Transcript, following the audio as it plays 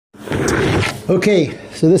Okay,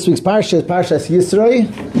 so this week's parsha is Parshas Yisro,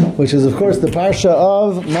 which is of course the parsha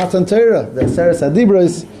of Matan Torah, the Asseres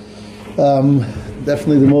Hadibros.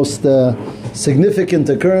 Definitely the most significant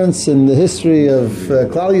occurrence in the history of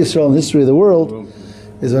Klal Yisrael and the history of the world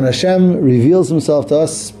is when Hashem reveals Himself to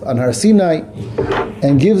us on Har Sinai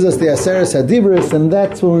and gives us the Asseres Hadibros, and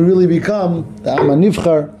that's when we really become the Am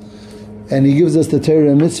HaNivchar, and He gives us the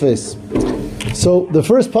Torah and mitzvahs. So the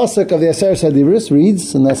first pasuk of the Asseres Hadibros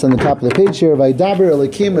reads, and that's on the top of the page here, Vaydaber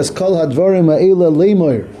Elokim es kol hadvarim ha'ela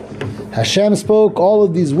leimor. Hashem spoke all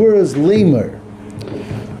of these words leimor.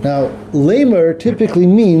 Now, leimor typically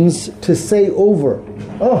means to say over.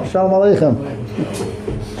 Oh, shalom aleichem.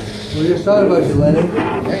 We just thought about you, Lenny.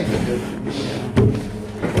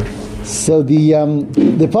 So the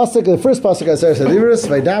pasuk, the first pasuk of Asseres Hadibros,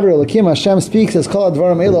 Vaydaber Elokim, Hashem speaks as kol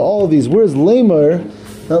hadvarim ha'ela, all of these words leimor.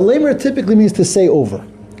 Now, lamer typically means to say over.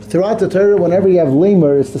 Throughout the Torah, whenever you have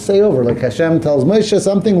lamer, it's to say over. Like Hashem tells Moshe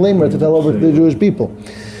something, lamer, to tell over to the Jewish people.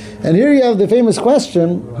 And here you have the famous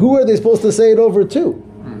question, who are they supposed to say it over to?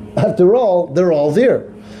 After all, they're all there.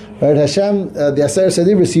 Right? Hashem, the Asseres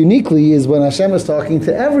Hadibros uniquely is when Hashem is talking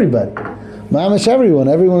to everybody. Maamaros,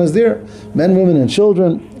 everyone is there. Men, women, and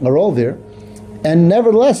children are all there. And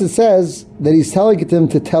nevertheless, it says that He's telling them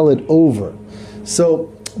to tell it over. So,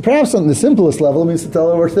 perhaps on the simplest level, it means to tell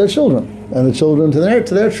it over to their children, and the children to their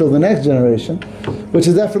children, the next generation, which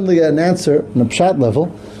is definitely an answer on a pshat level.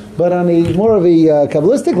 But on a more of a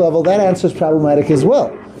Kabbalistic level, that answer is problematic as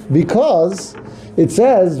well, because it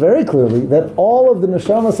says very clearly that all of the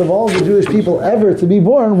neshamas of all the Jewish people ever to be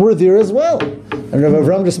born were there as well. And Rabbi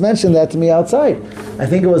Avram just mentioned that to me outside. I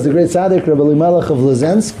think it was the great tzaddik Rabbi Elimelech of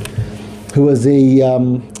Lezensk, who was a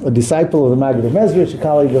disciple of the Maggid of Mezrich, a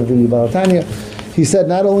colleague of the Baal Tanya. He said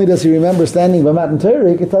not only does he remember standing by Matan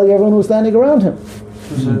Torah, he could tell you everyone who was standing around him.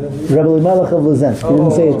 Rebbe Elimelech of Lezensk. He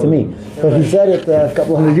didn't say it to me, but he said it a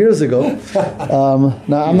couple hundred years ago.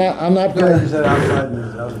 Now I'm not going to.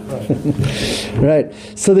 Right.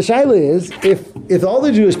 So the shaila is, if all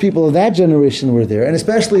the Jewish people of that generation were there, and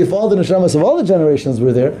especially if all the neshamas of all the generations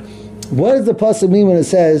were there, what does the pasuk mean when it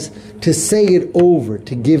says to say it over,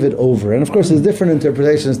 to give it over? And of course, there's different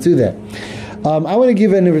interpretations to that. I want to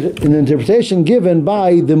give an interpretation given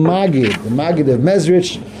by the Maggid of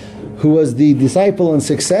Mezrich, who was the disciple and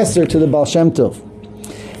successor to the Baal Shem Tov.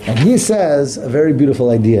 And he says a very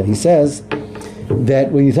beautiful idea. He says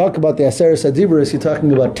that when you talk about the Asseres Hadibros, you're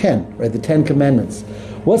talking about 10, right? The 10 commandments.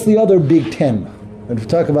 What's the other big 10? When we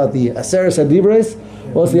talk about the Asseres Hadibros,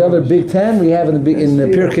 what's the other big 10? We have in the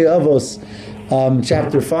Pirkei Avos,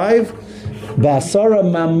 chapter 5, Assarah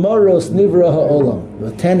Maamaros nivra ha'olam.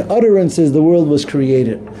 With 10 utterances, the world was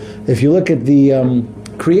created. If you look at the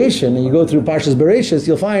creation and you go through Parshas Bereshis,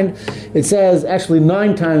 you'll find it says actually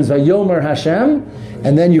 9 times Vayomer Hashem,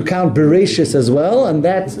 and then you count Bereshis as well, and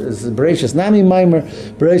that is Bereshis Nami Maimer.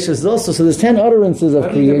 Bereshis is also, so there's 10 utterances of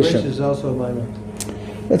creation. Bereshis is also a Maimer.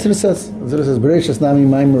 That's what it says. That's what it says. Bereshis Nami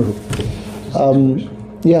Maimer.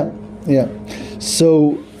 Yeah.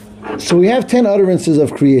 So we have 10 utterances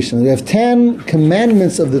of creation. We have 10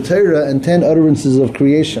 commandments of the Torah and 10 utterances of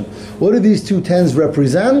creation. What do these two tens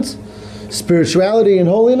represent? Spirituality and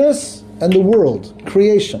holiness, and the world,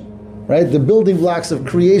 creation. Right? The building blocks of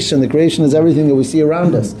creation. The creation is everything that we see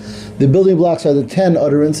around us. The building blocks are the 10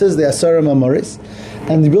 utterances, the Assarah Maamaros,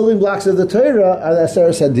 and the building blocks of the Torah are the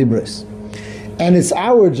Asseres Hadibros. And it's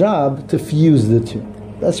our job to fuse the two.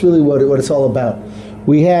 That's really what it's all about.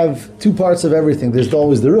 We have 2 parts of everything. There's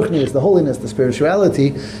always the ruchnius, the holiness, the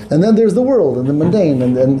spirituality, and then there's the world and the mundane.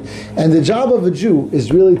 And the job of a Jew is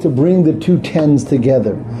really to bring the 2 tens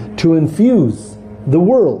together, to infuse the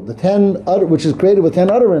world, the 10 which is created with 10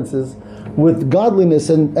 utterances, with godliness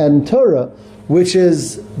and Torah, which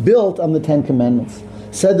is built on the 10 commandments.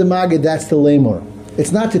 Said the Maggid, that's the lemor.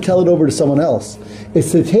 It's not to tell it over to someone else.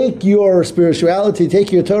 It's to take your spirituality, take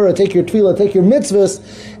your Torah, take your tefillah, take your mitzvahs,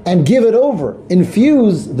 and give it over.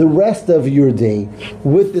 Infuse the rest of your day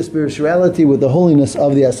with the spirituality, with the holiness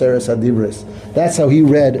of the Asseres Hadibros. That's how he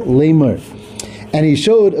read Lemor. And he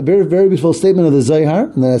showed a very, very beautiful statement of the Zohar,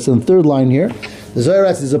 and that's in the 3rd line here. The Zohar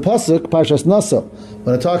is a pasuk, Parshas Nasa,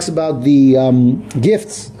 when it talks about the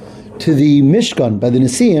gifts to the Mishkan by the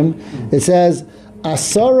Nesiim. It says,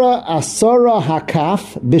 Assarah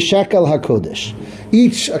hakaf b'shekel hakodesh.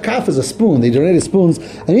 Each a kaf is a spoon. They donated spoons,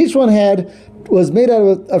 and each one was made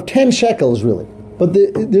out of 10 shekels, really. But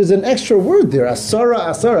there's an extra word there,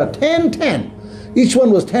 Assarah, 10. Each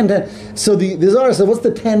one was 10. So the Zohar said, what's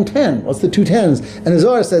the 10? What's the 2 tens? And the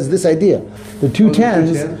Zohar says this idea. The 2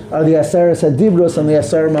 tens are the Asseres Hadibros and the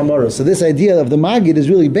Asarah Maamaros. So this idea of the Maggid is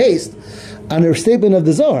really based on a statement of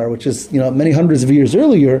the Zohar, which is many hundreds of years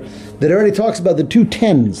earlier, that already talks about the two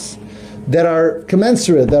tens that are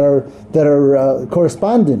commensurate, that are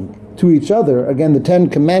corresponding to each other. Again, the 10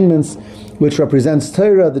 commandments, which represents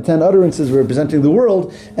Torah, the 10 utterances representing the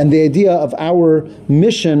world, and the idea of our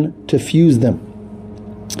mission to fuse them.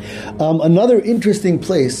 Another interesting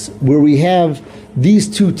place where we have these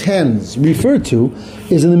two tens referred to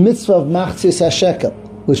is in the mitzvah of Machzis HaShekel,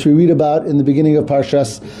 which we read about in the beginning of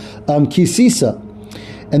Parshas Kisisa.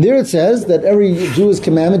 And there it says that every Jew is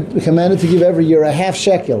commanded to give every year a half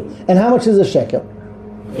shekel. And how much is a shekel?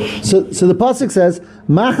 So the pasuk says,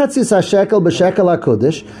 Machatzis HaShekel b'shekel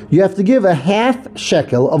HaKodesh, you have to give a half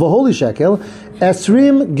shekel of a holy shekel,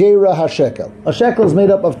 Esrim Geira HaShekel. A shekel is made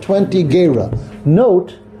up of 20 Geira.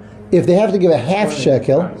 Note, if they have to give a half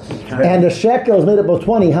shekel, and a shekel is made up of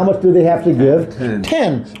 20, how much do they have to give?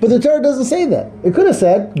 10. But the Torah doesn't say that. It could have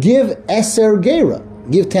said, give Eser Geira.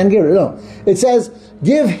 Give 10 Geira. No. It says,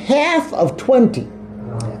 give half of 20.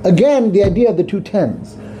 Again, the idea of the two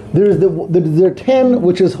tens. There's the 10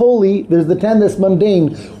 which is holy, there's the 10 that's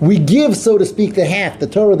mundane. We give, so to speak, the half, the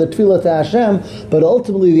Torah, the Tefillah to Hashem, but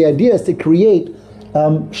ultimately the idea is to create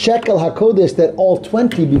Shekel HaKodesh, that all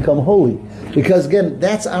 20 become holy. Because again,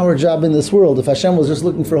 that's our job in this world. If Hashem was just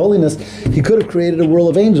looking for holiness, He could have created a world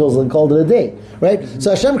of angels and called it a day. Right? So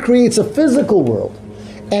Hashem creates a physical world.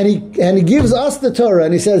 And he gives us the Torah,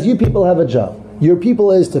 and He says, you people have a job. Your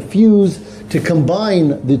people is to fuse, to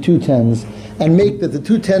combine the two tens, and make that the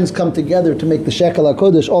two tens come together to make the Shekel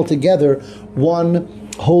HaKodesh all together one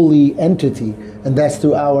holy entity. And that's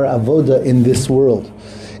through our avoda in this world.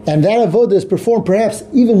 And that avoda is performed perhaps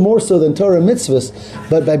even more so than Torah mitzvahs,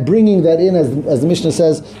 but by bringing that in, as the Mishnah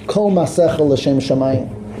says, Kol Masechel L'Shem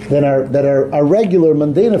Shamayim. Then our regular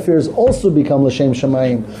mundane affairs also become L'Shem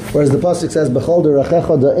Shamayim. Whereas the pasuk says, B'chol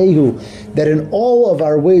Derachecha Da'ehu, that in all of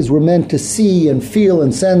our ways we're meant to see and feel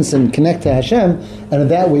and sense and connect to Hashem, and in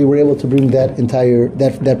that way we're able to bring that entire,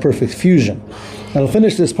 that perfect fusion. And I'll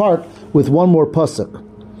finish this part with one more pasuk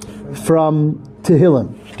from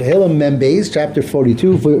Tehillim. Tehillim Membeis, chapter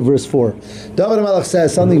 42, verse 4. David HaMelech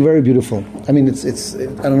says something very beautiful. I mean, it's I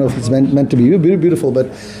don't know if it's meant to be beautiful,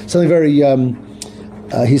 but something very,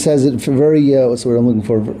 he says it very, what's the word I'm looking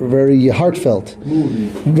for? Very heartfelt. Moving.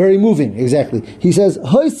 Very moving, exactly. He says,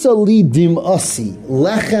 Hoysali dim'asi,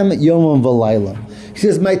 lechem yomam v'layla. He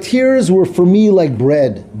says, my tears were for me like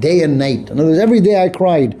bread, day and night. In other words, every day I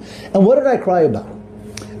cried. And what did I cry about?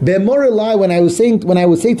 Be'morelai, when I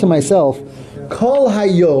would say to myself, Kol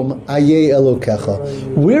hayom ayeh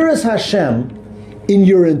elokecha. Where is Hashem in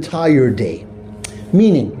your entire day?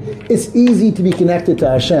 Meaning, it's easy to be connected to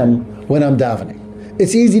Hashem when I'm davening.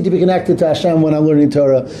 It's easy to be connected to Hashem when I'm learning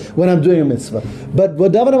Torah, when I'm doing a mitzvah. But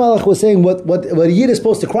what David HaMelech was saying, what a Yid is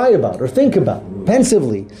supposed to cry about or think about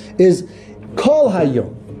pensively is Kol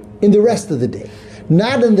hayom, in the rest of the day.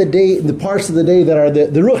 Not in the parts of the day that are the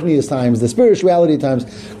ruchnius times, the spirituality times.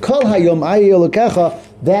 Kol hayom ayeh elokecha.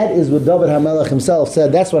 That is what David HaMelech himself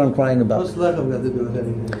said. That's what I'm crying about. What's lechem got to do with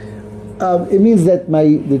anything? It means that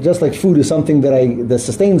just like food is something that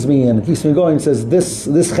sustains me and keeps me going. It says this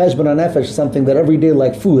cheshbon hanefesh is something that every day,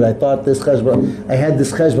 like food, I had this cheshbon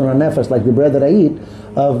hanefesh, like the bread that I eat.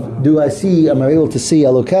 Am I able to see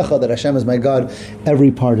Elokecha, that Hashem is my God,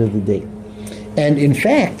 every part of the day? And in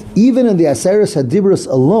fact, even in the Asseres Hadibros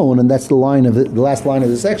alone, and that's the last line of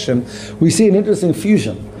the section, we see an interesting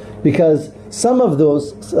fusion, because some of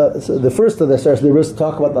those, the first of the Asseres Hadibros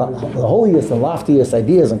talk about the holiest and loftiest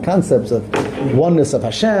ideas and concepts of oneness of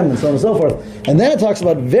Hashem and so on and so forth. And then it talks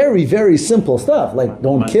about very, very simple stuff, like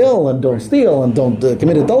don't kill and don't steal and don't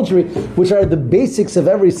commit adultery, which are the basics of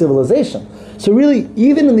every civilization. So really,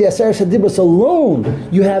 even in the Asseres Hadibros alone,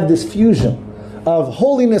 you have this fusion of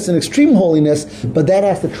holiness and extreme holiness, but that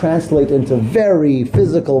has to translate into very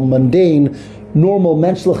physical, mundane, normal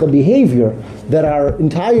menschliche behavior, that our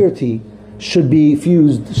entirety should be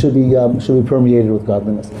fused, should be permeated with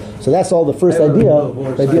godliness. So that's all the first idea of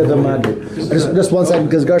the Magid. Just one second,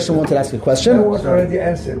 because Gershon wanted to ask a question. That was already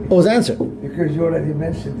answered. Oh, it was answered. Because you already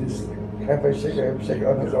mentioned this half a shekel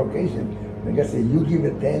on this occasion. Like I say, you give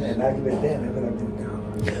it 10 and I give it 10. And then I do.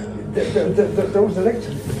 There was a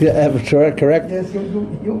lecture. Yeah, correct. Yes,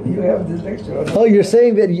 you have this lecture. Oh, you're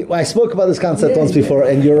saying that I spoke about this concept once before,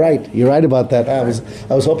 and you're right. You're right about that. I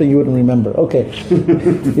was hoping you wouldn't remember. Okay.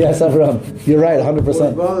 Yes, Avram. You're right, 100%.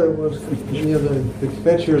 What bothered was the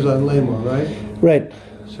ventures on Lema, right? Right.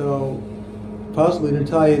 So possibly to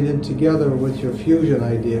tie it in together with your fusion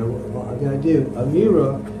idea. The idea of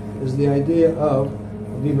Amira is the idea of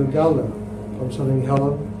Vimagala, from something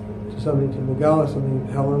Helen to something to Megala, something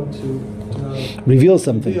Helen to reveal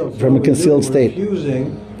something from a concealed state.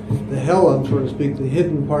 Fusing the Helam, so to speak, the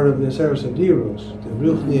hidden part of the Asseres Hadibros, the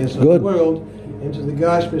Ruchnius of the world, into the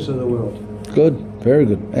Gashmis of the world. Good, very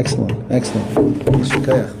good, excellent.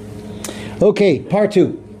 Okay, part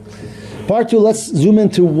two. Let's zoom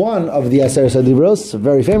into one of the Asseres Hadibros, a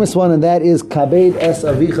very famous one, and that is Kabed es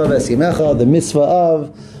avicha v'esimecha, the mitzvah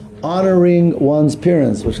of honoring one's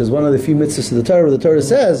parents, which is one of the few mitzvahs of the Torah, where the Torah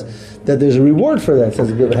says that there's a reward for that. It says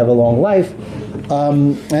you have a long life.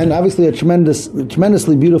 And obviously a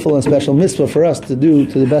tremendously beautiful and special mitzvah for us to do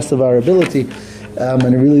to the best of our ability.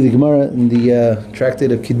 And really the Gemara in the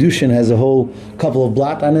tractate of Kiddushin has a whole couple of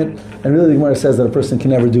blot on it. And really the Gemara says that a person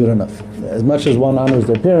can never do it enough. As much as one honors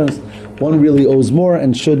their parents, one really owes more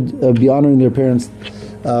and should be honoring their parents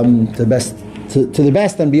to the best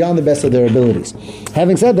and beyond the best of their abilities.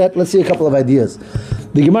 Having said that, let's see a couple of ideas.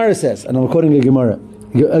 The Gemara says, and I'm quoting the Gemara,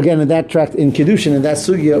 again in that tract in Kiddushin, in that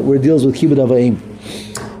sugya where it deals with Kibud Avayim.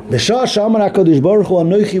 The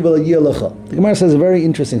Gemara says a very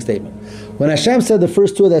interesting statement. When Hashem said the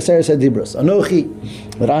first two of the Asseres Hadibros, Anochi,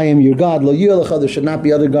 that I am your God, lo yiyalecha, there should not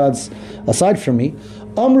be other gods aside from me.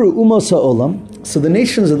 Amru umos ha'olam, so the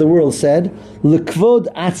nations of the world said, L'kvod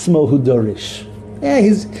atzmo hu dorish. Yeah,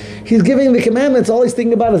 he's giving the commandments, all he's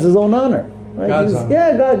thinking about is his own honor. Right?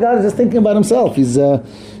 God is just thinking about himself. He's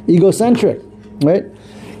egocentric. Right?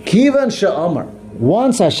 Kivan sha'amar.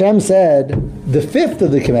 Once Hashem said the fifth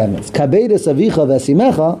of the commandments, Kabedes avicha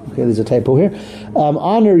v'esimecha, okay, there's a typo here,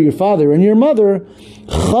 honor your father and your mother,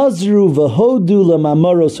 chazru v'hodu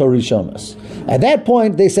l'Maamaros harishonos. At that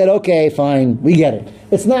point, they said, okay, fine, we get it.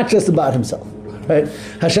 It's not just about himself. Right?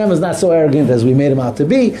 Hashem is not so arrogant as we made him out to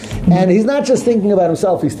be, and he's not just thinking about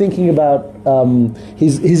himself, he's thinking about,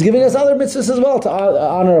 he's giving us other mitzvahs as well to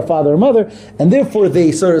honor our father and mother, and therefore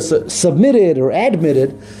they sort of submitted or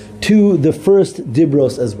admitted to the first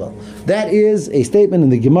Dibros as well. That is a statement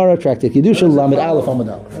in the Gemara, Tractate Kiddushin, Lamed Aleph Amud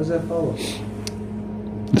Aleph. How does that follow?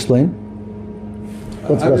 Explain.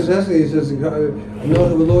 I was asking, he says, we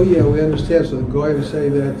understand, so the Goy would say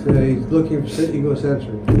that he's looking for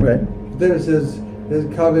egocentric. Right. Then it says, there's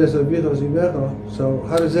Kavedes Avicha Zimecha, so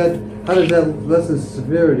how does that lessen the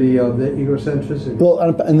severity of the egocentricity? Well, on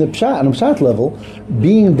a pshat level,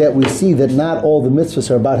 being that we see that not all the mitzvahs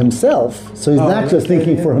are about himself, so he's not just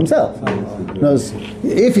thinking for himself. No,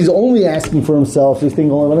 if he's only asking for himself, he's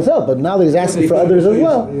thinking only about himself, but now that he's asking for others as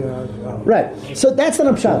well. Right, so that's on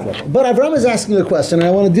a pshat level. But Avram is asking a question, and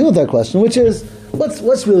I want to deal with that question, which is,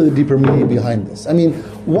 what's really the deeper meaning behind this? I mean,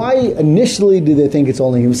 why initially do they think it's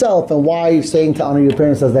only himself, and why saying to honor your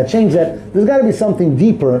parents does that change that? There's got to be something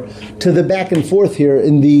deeper to the back and forth here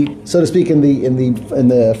in the, so to speak, in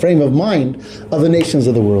the frame of mind of the nations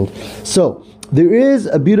of the world. So there is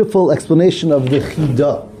a beautiful explanation of the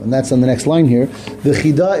Chida, and that's on the next line here. The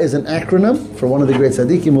Chida is an acronym for one of the great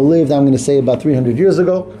tzaddikim who lived, I'm going to say, about 300 years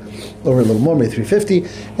ago, or a little more, maybe 350,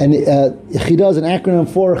 and Chida is an acronym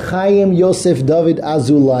for Chaim Yosef David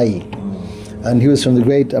Azulai. And he was from the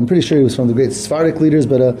great, I'm pretty sure he was from the great Sephardic leaders,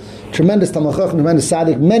 but a tremendous Talmid Chacham, tremendous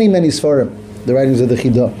Tzaddik, many Sfarim, the writings of the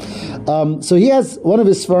Chida. So he has, one of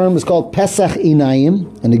his Sfarim is called Pesach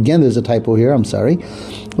Inayim, and again there's a typo here, I'm sorry,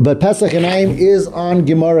 but Pesach Inayim is on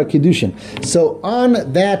Gemara Kiddushin. So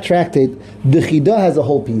on that tractate, the Chida has a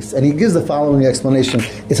whole piece, and he gives the following explanation.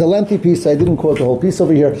 It's a lengthy piece, so I didn't quote the whole piece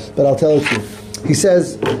over here, but I'll tell it to you. He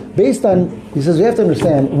says, we have to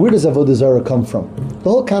understand, where does Avodah Zarah come from? The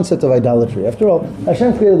whole concept of idolatry. After all,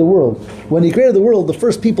 Hashem created the world. When he created the world, the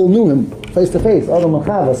first people knew him face to face, Adam and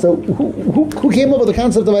Chava. So who came up with the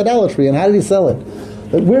concept of idolatry, and how did he sell it?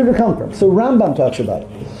 Where did it come from? So Rambam talks about it.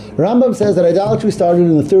 Rambam says that idolatry started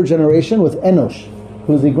in the third generation with Enosh,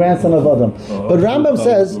 who's the grandson of Adam. But Rambam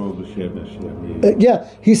says,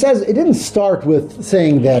 he says it didn't start with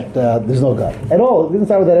saying that there's no God at all. It didn't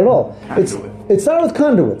start with that at all. It started with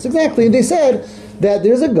conduits, exactly. And they said that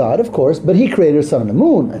there's a God, of course, but he created the sun and the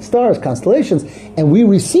moon and stars, constellations, and we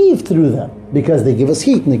receive through them because they give us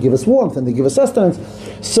heat and they give us warmth and they give us sustenance.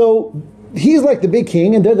 So he's like the big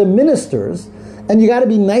king, and they're the ministers, and you got to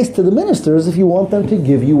be nice to the ministers if you want them to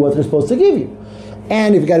give you what they're supposed to give you.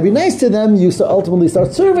 And if you got to be nice to them, you ultimately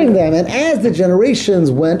start serving them. And as the generations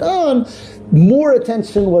went on, more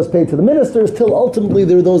attention was paid to the ministers, till ultimately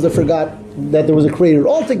there were those that forgot that there was a creator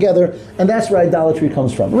altogether, and that's where idolatry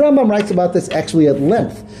comes from. Rambam writes about this actually at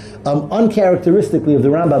length, uncharacteristically of the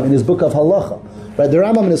Rambam in his book of Halacha. Right, the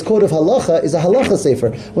Rambam in his code of Halacha is a Halacha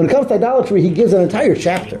sefer. When it comes to idolatry, he gives an entire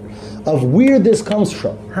chapter of where this comes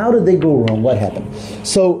from. How did they go wrong? What happened?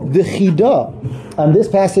 So the Chida on this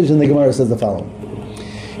passage in the Gemara says the following.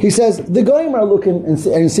 He says, the Goyim are looking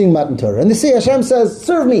and seeing Matan Torah, and they say, Hashem says,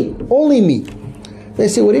 serve me, only me. They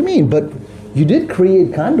say, what do you mean? But you did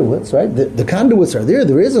create conduits, right? The conduits are there.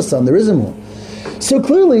 There is a sun, there is a moon. So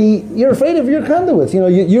clearly, you're afraid of your conduits.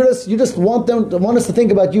 You just want us to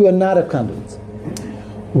think about you and not of conduits.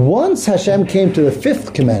 Once Hashem came to the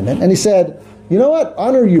fifth commandment, and he said, you know what?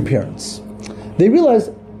 Honor your parents. They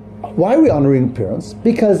realized, why are we honoring parents?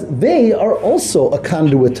 Because they are also a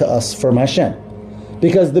conduit to us from Hashem.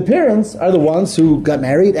 Because the parents are the ones who got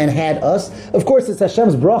married and had us. Of course, it's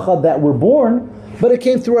Hashem's bracha that we're born, but it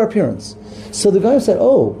came through our parents. So the guy said,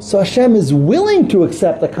 oh, so Hashem is willing to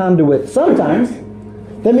accept a conduit sometimes.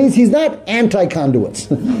 That means he's not anti-conduits.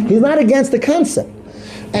 He's not against the concept.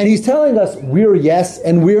 And he's telling us we're yes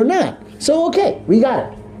and we're not. So okay, we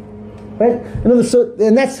got it. Right?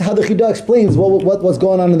 And that's how the Chidah explains what's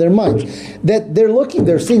going on in their minds. That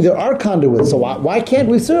they're seeing there are conduits, so why can't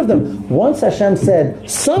we serve them? Once Hashem said,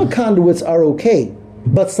 some conduits are okay,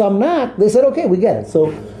 but some not, they said, okay, we get it.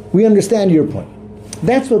 So we understand your point.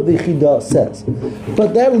 That's what the Chidah says.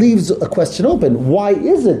 But that leaves a question open. Why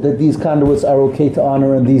is it that these conduits are okay to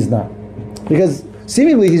honor and these not? Because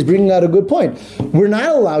seemingly he's bringing out a good point. We're not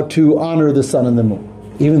allowed to honor the sun and the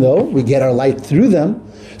moon, even though we get our light through them.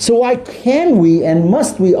 So why can we and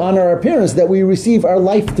must we honor our parents that we receive our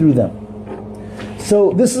life through them?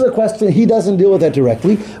 So this is a question, he doesn't deal with that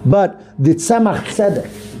directly, but the Tzemach Tzedek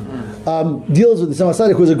deals with the Tzemach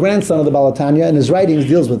Tzedek, who is a grandson of the Baal HaTanya, and his writings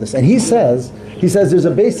deals with this. And he says there's a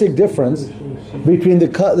basic difference between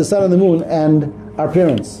the sun and the moon and our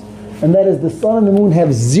parents. And that is the sun and the moon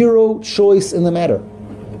have zero choice in the matter.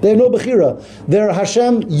 They have no bechira.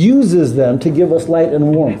 Hashem uses them to give us light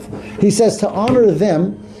and warmth. He says to honor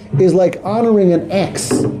them is like honoring an axe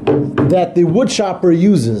that the wood chopper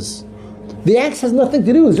uses. The axe has nothing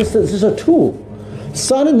to do, it's just a tool.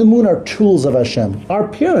 Sun and the moon are tools of Hashem. Our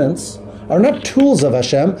parents are not tools of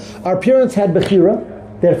Hashem. Our parents had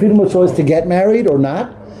bechira, they had freedom of choice to get married or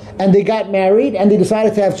not, and they got married, and they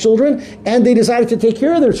decided to have children, and they decided to take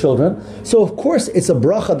care of their children. So of course it's a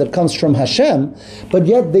bracha that comes from Hashem, but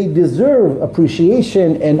yet they deserve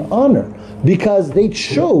appreciation and honor, because they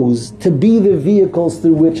chose to be the vehicles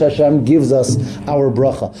through which Hashem gives us our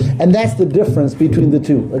bracha. And that's the difference between the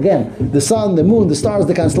two. Again, the sun, the moon, the stars,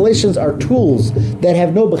 the constellations are tools that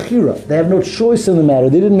have no bechira. They have no choice in the matter.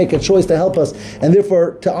 They didn't make a choice to help us, and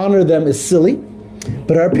therefore to honor them is silly.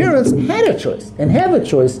 But our parents had a choice and have a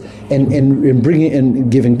choice in bringing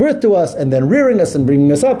and giving birth to us and then rearing us and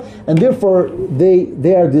bringing us up, and therefore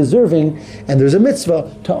they are deserving, and there's a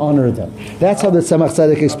mitzvah to honor them. That's how the Tzemach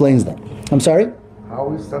Tzedek explains that. I'm sorry? How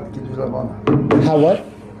we start Kiddush Lavana? How what?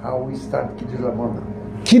 How we start Kiddush Lavana?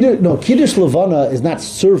 Kiddush Lavana is not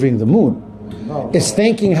serving the moon. No. It's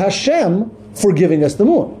thanking Hashem for giving us the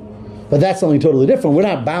moon. But that's something totally different. We're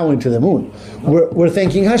not bowing to the moon. We're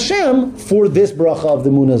thanking Hashem for this bracha of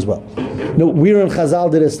the moon as well. Where in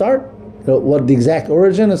Chazal did it start? What the exact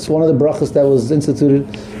origin? It's one of the brachas that was instituted,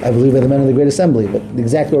 I believe, by the men of the Great Assembly. But the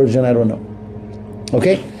exact origin, I don't know.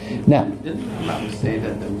 Okay? Now. Didn't Rambam say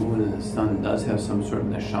that the moon and the sun does have some sort of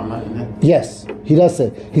neshama in it? Yes, he does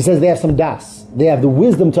say. He says they have some das. They have the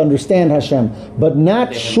wisdom to understand Hashem, but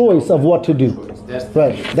not choice of what to do. That's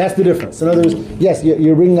the difference. In other words, yes,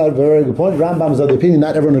 you're bringing out a very good point. Rambam is of the opinion,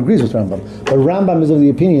 not everyone agrees with Rambam, but Rambam is of the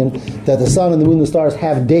opinion that the sun and the moon and the stars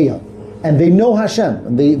have deya, and they know Hashem,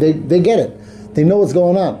 and they get it. They know what's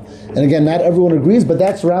going on. And again, not everyone agrees, but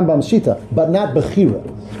that's Rambam's shita, but not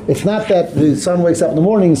bechira. It's not that the sun wakes up in the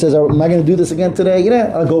morning and says, am I going to do this again today?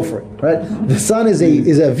 I'll go for it. Right? The sun is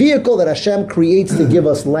a vehicle that Hashem creates to give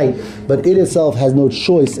us light, but it itself has no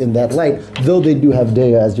choice in that light, though they do have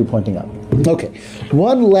deya, as you're pointing out. Okay,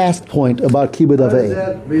 one last point about Kibud How of does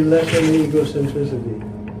that relate to egocentricity?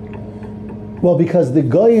 Well, because the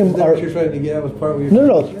goyim are... what you're trying to get at was part of your...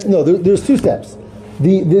 No, there's two steps.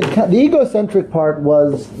 The egocentric part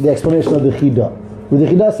was the explanation of the Chidah, where the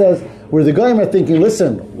Chidah says, where the goyim are thinking,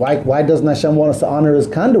 listen, why doesn't Hashem want us to honor his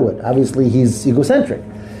conduit? Obviously, he's egocentric.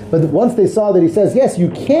 But once they saw that he says, yes, you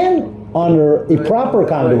can honor a proper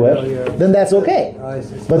conduit, then that's okay.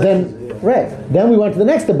 But then... Right. Then we went to the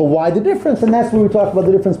next step, but why the difference? And that's where we talk about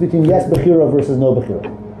the difference between yes bechira versus no bechira.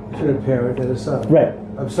 Between a parent and a son. Right.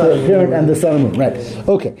 The parent and the sun and moon. Right.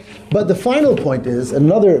 Okay. But the final point is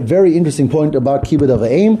another very interesting point about Kibud of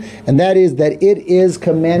Ha'im, and that is that it is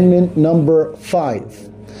commandment number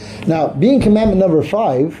 5. Now, being commandment number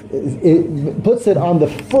 5, it puts it on the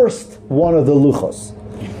first one of the luchos.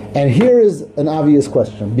 And here is an obvious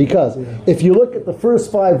question, because if you look at the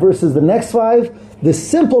first 5 versus the next 5, the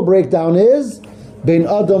simple breakdown is Bein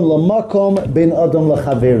Adam Lamakom, Bein Adam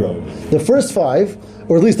Lachavero. The first 5,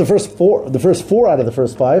 or at least the first 4 out of the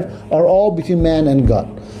first 5 are all between man and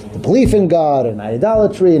God. The belief in God and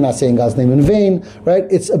idolatry and not saying God's name in vain, right?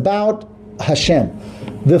 It's about Hashem.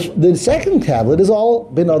 The second tablet is all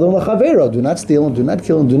bin adam l'chavero. Do not steal, and do not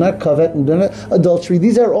kill, and do not covet, and do not adultery.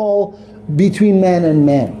 These are all between man and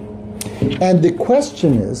man. And the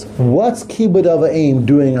question is, what's Kibud of Aim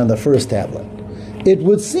doing on the first tablet? It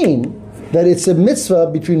would seem that it's a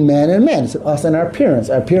mitzvah between man and man. It's us and our parents.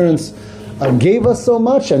 Our parents gave us so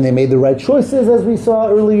much, and they made the right choices, as we saw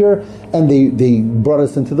earlier, and they brought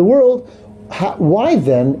us into the world. Why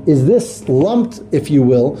then is this lumped, if you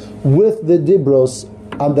will, with the Hadibros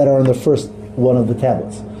that are on the first one of the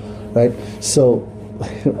tablets, right? So,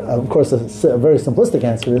 of course, a very simplistic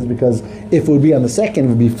answer is because if it would be on the second, it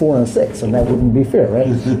would be 4 and 6, and that wouldn't be fair,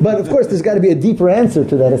 right? But of course, there's got to be a deeper answer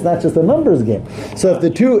to that. It's not just a numbers game. So if the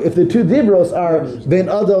two Hadibros are ben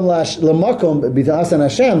adam lamakom b'ta'as and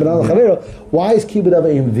Hashem ben adam chavero, why is Kibud of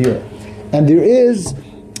Aim there? And there is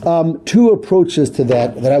two approaches to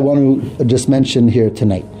that I want to just mention here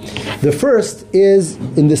tonight. The first is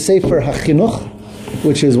in the Sefer HaChinuch,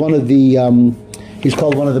 which is one of the he's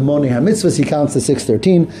called one of the Moni HaMitzvahs. He counts to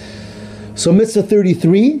 613. So mitzvah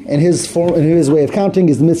 33, in his way of counting,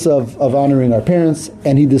 is the mitzvah of honoring our parents,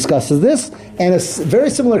 and he discusses this. And a very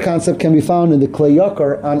similar concept can be found in the Klei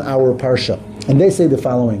Yakar on our parsha. And they say the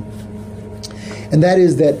following. And that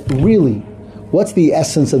is that really, what's the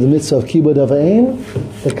essence of the mitzvah of Kibud of Aim?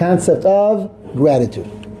 The concept of gratitude.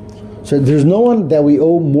 So there's no one that we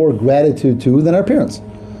owe more gratitude to than our parents.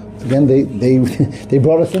 Again, they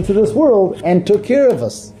brought us into this world and took care of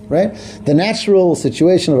us, right? The natural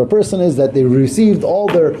situation of a person is that they received all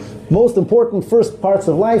their most important first parts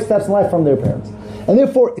of life, steps in life from their parents. And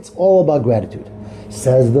therefore, it's all about gratitude.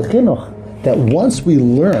 Says the Chinuch, that once we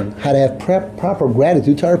learn how to have proper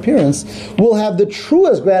gratitude to our parents, we'll have the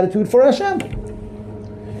truest gratitude for Hashem.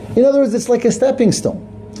 In other words, it's like a stepping stone.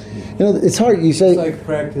 You know, it's hard. You say it's like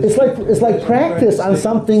practice. It's like practice on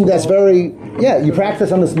something that's very you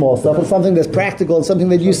practice on the small stuff, and something that's practical, and something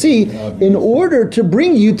that you see, in order to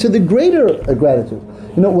bring you to the greater gratitude.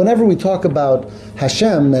 You know, whenever we talk about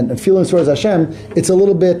Hashem and feelings towards Hashem, it's a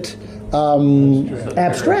little bit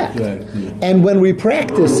abstract. And when we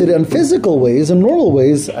practice it in physical ways and normal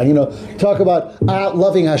ways, talk about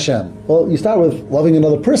loving Hashem. Well, you start with loving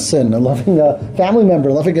another person and loving a family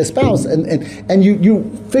member, loving a spouse, and you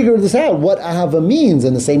figure this out, what ahava means,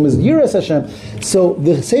 and the same as Yiras Hashem. So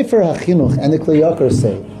the Sefer HaChinuch and the Klei Yakar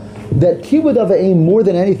say that Kibud of Aim, more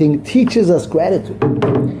than anything, teaches us gratitude.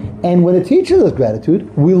 And when it teaches us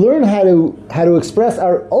gratitude, we learn how to express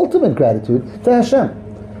our ultimate gratitude to Hashem.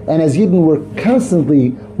 And as Yidden, we're constantly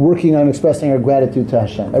working on expressing our gratitude to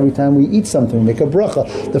Hashem. Every time we eat something, we make a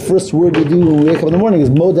bracha. The first word we do when we wake up in the morning is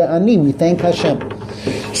Moda Ani, we thank Hashem.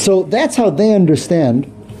 So that's how they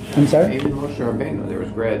understand. I'm sorry? Even Moshe Rabbeinu, there was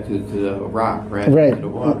gratitude to the rock, gratitude to the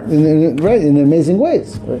water. In amazing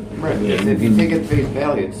ways. Right. If you take it at face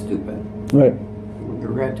value, it's stupid. Right. Your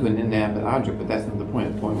gratitude an inanimate object, but that's not the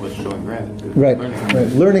point. The point was showing gratitude. Right.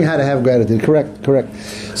 Learning how to have gratitude. Correct.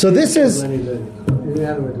 So this is...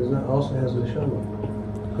 Inanimate also has a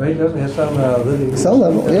neshama, right? It doesn't have some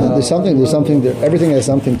level. Yeah, there's something there. Everything has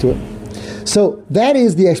something to it. So that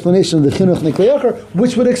is the explanation of the Chinuch and the Klei Yakar,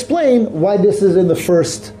 which would explain why this is in the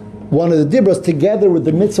first one of the Hadibros, together with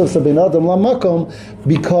the mitzvah of ben adam lamakom,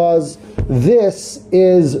 because this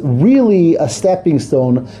is really a stepping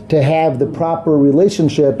stone to have the proper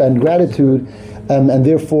relationship and gratitude, and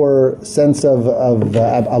therefore sense of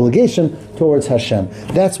obligation towards Hashem.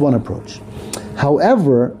 That's one approach.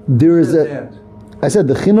 However, there is I said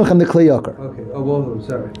the Chinuch and the Klei Yakar. Okay, both of them,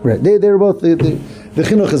 sorry. Right, they're both, the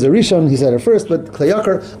Chinuch is a Rishon, he said it first, but Klei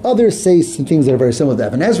Yakar, others say some things that are very similar to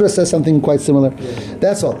that. And Ezra says something quite similar. Yeah.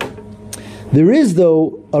 That's all. There is,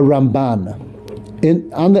 though, a Ramban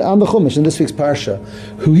on the Chumash, in this week's Parsha,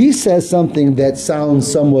 who he says something that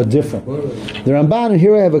sounds somewhat different. The Ramban, and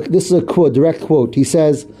here this is a quote, direct quote, he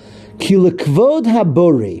says, Ki lekvod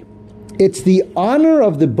habori, it's the honor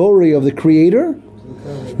of the Bori, of the Creator,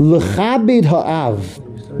 l'chabed ha'av,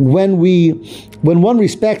 when one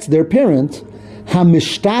respects their parent,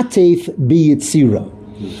 hamishtatef biyitzira,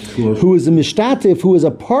 who is a mishtatef, who is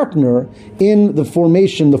a partner in the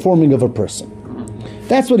forming of a person.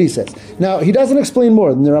 That's what he says. Now, he doesn't explain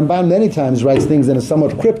more. The Ramban many times writes things that are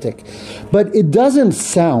somewhat cryptic, but it doesn't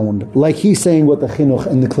sound like he's saying what the Chinuch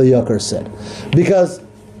and the Klei Yakar said, because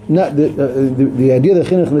the idea of the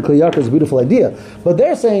Chinuch and the Klei Yakar is a beautiful idea, but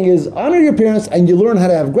they're saying is honor your parents and you learn how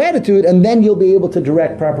to have gratitude, and then you'll be able to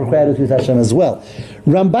direct proper gratitude to Hashem as well.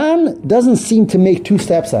 Ramban doesn't seem to make two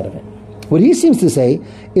steps out of it. What he seems to say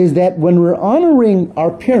is that when we're honoring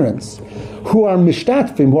our parents, who are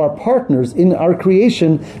mishtatfim, who are partners in our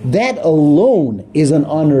creation, that alone is an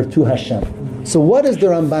honor to Hashem. So what does the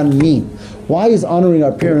Ramban mean? Why is honoring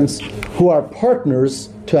our parents who are partners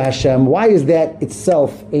to Hashem, why is that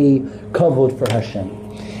itself a kavod for Hashem?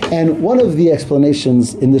 And one of the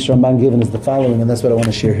explanations in this Ramban given is the following, and that's what I want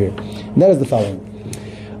to share here. And that is the following.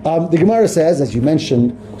 The Gemara says, as you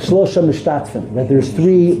mentioned, Shlosha Mishtatfim, that there's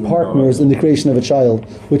three partners in the creation of a child,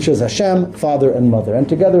 which is Hashem, father, and mother. And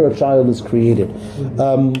together a child is created.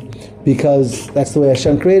 Because that's the way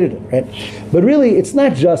Hashem created it, right? But really, it's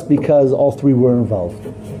not just because all three were involved.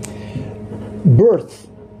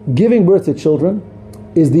 Giving birth to children,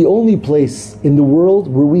 is the only place in the world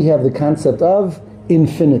where we have the concept of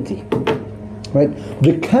infinity. Right?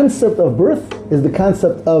 The concept of birth is the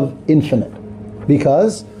concept of infinite.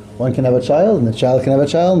 Because one can have a child, and the child can have a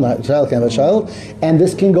child, and the child can have a child, and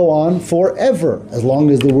this can go on forever, as long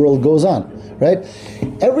as the world goes on. Right?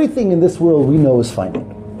 Everything in this world we know is finite.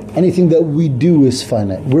 Anything that we do is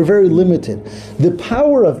finite. We're very limited. The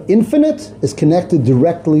power of infinite is connected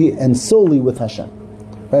directly and solely with Hashem.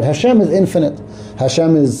 Right? Hashem is infinite.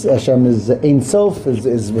 Hashem is Ein Sof,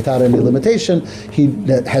 is without any limitation. He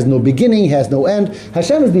has no beginning, he has no end.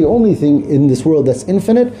 Hashem is the only thing in this world that's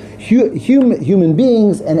infinite. Human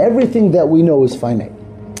beings and everything that we know is finite.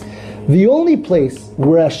 The only place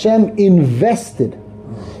where Hashem invested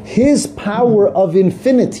His power of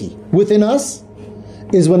infinity within us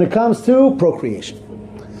is when it comes to procreation.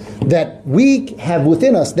 That we have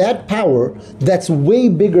within us that power that's way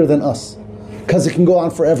bigger than us. Because it can go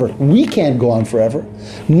on forever. We can't go on forever.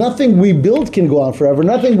 Nothing we build can go on forever.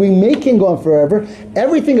 Nothing we make can go on forever.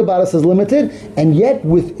 Everything about us is limited, and yet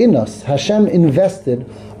within us, Hashem invested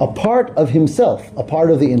a part of Himself, a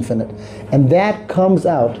part of the infinite. And that comes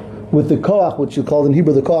out with the koach, which you call in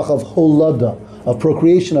Hebrew the koach of holada, of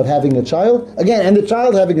procreation, of having a child. Again, and the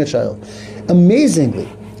child having a child. Amazingly,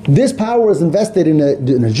 this power is invested in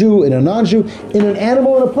a Jew, in a non-Jew, in an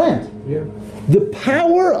animal, and a plant. Yeah. The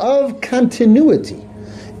power of continuity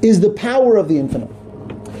is the power of the infinite.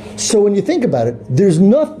 So when you think about it, there's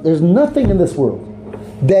nothing in this world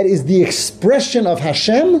that is the expression of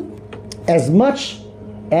Hashem as much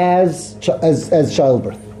as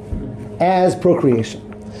childbirth, as procreation.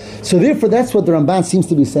 So therefore, that's what the Ramban seems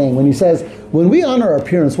to be saying when he says, when we honor our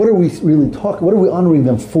parents, what are we really talking? What are we honoring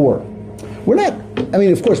them for? We're not. I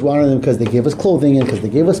mean, of course, we honor them because they gave us clothing and because they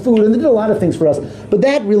gave us food and they did a lot of things for us. But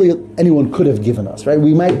that really anyone could have given us, right?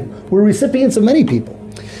 We're recipients of many people.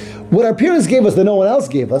 What our parents gave us that no one else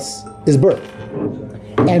gave us is birth.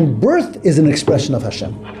 And birth is an expression of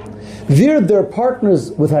Hashem. They're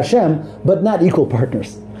partners with Hashem, but not equal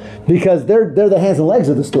partners. Because they're the hands and legs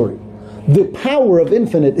of the story. The power of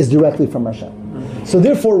infinite is directly from Hashem. So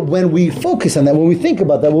therefore, when we focus on that, when we think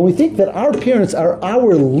about that, when we think that our parents are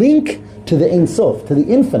our link to the Ein Sof, to the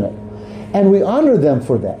infinite, and we honor them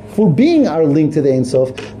for that, for being our link to the Ein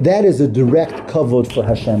Sof, that is a direct kavod for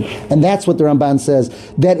Hashem. And that's what the Ramban says,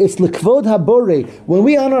 that it's l'kvod habore. When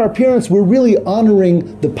we honor our parents, we're really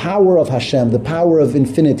honoring the power of Hashem, the power of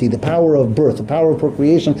infinity, the power of birth, the power of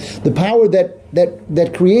procreation, the power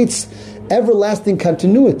that creates everlasting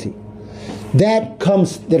continuity. That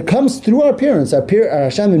comes through our parents. Our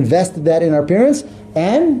Hashem invested that in our parents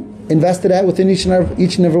and invested that within each and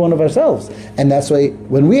every one of ourselves. And that's why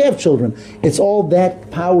when we have children, it's all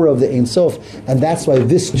that power of the Ein Sof. And that's why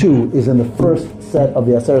this too is in the first set of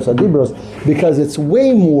the Asseres Hadibros, because it's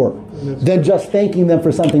way more than just thanking them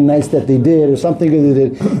for something nice that they did or something good they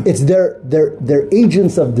did. It's they're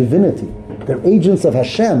agents of divinity. They're agents of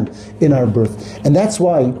Hashem in our birth. And that's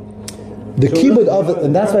why the Kibud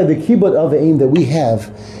of aim that we have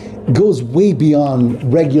goes way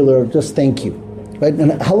beyond regular just thank you, right?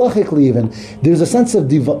 And halachically even there's a sense of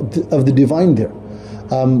the divine there.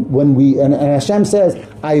 When we and Hashem says,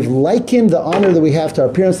 I've likened the honor that we have to our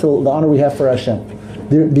parents to the honor we have for Hashem.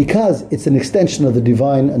 Because it's an extension of the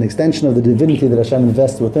divine, an extension of the divinity that Hashem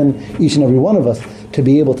invests within each and every one of us to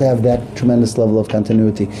be able to have that tremendous level of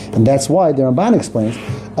continuity. And that's why the Ramban explains,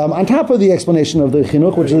 on top of the explanation of the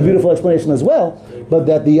Chinuch, which is a beautiful explanation as well, but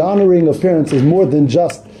that the honoring of parents is more than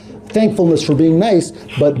just thankfulness for being nice,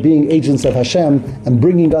 but being agents of Hashem and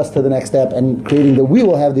bringing us to the next step and creating that we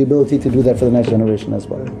will have the ability to do that for the next generation as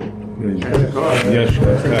well.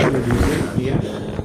 Yes.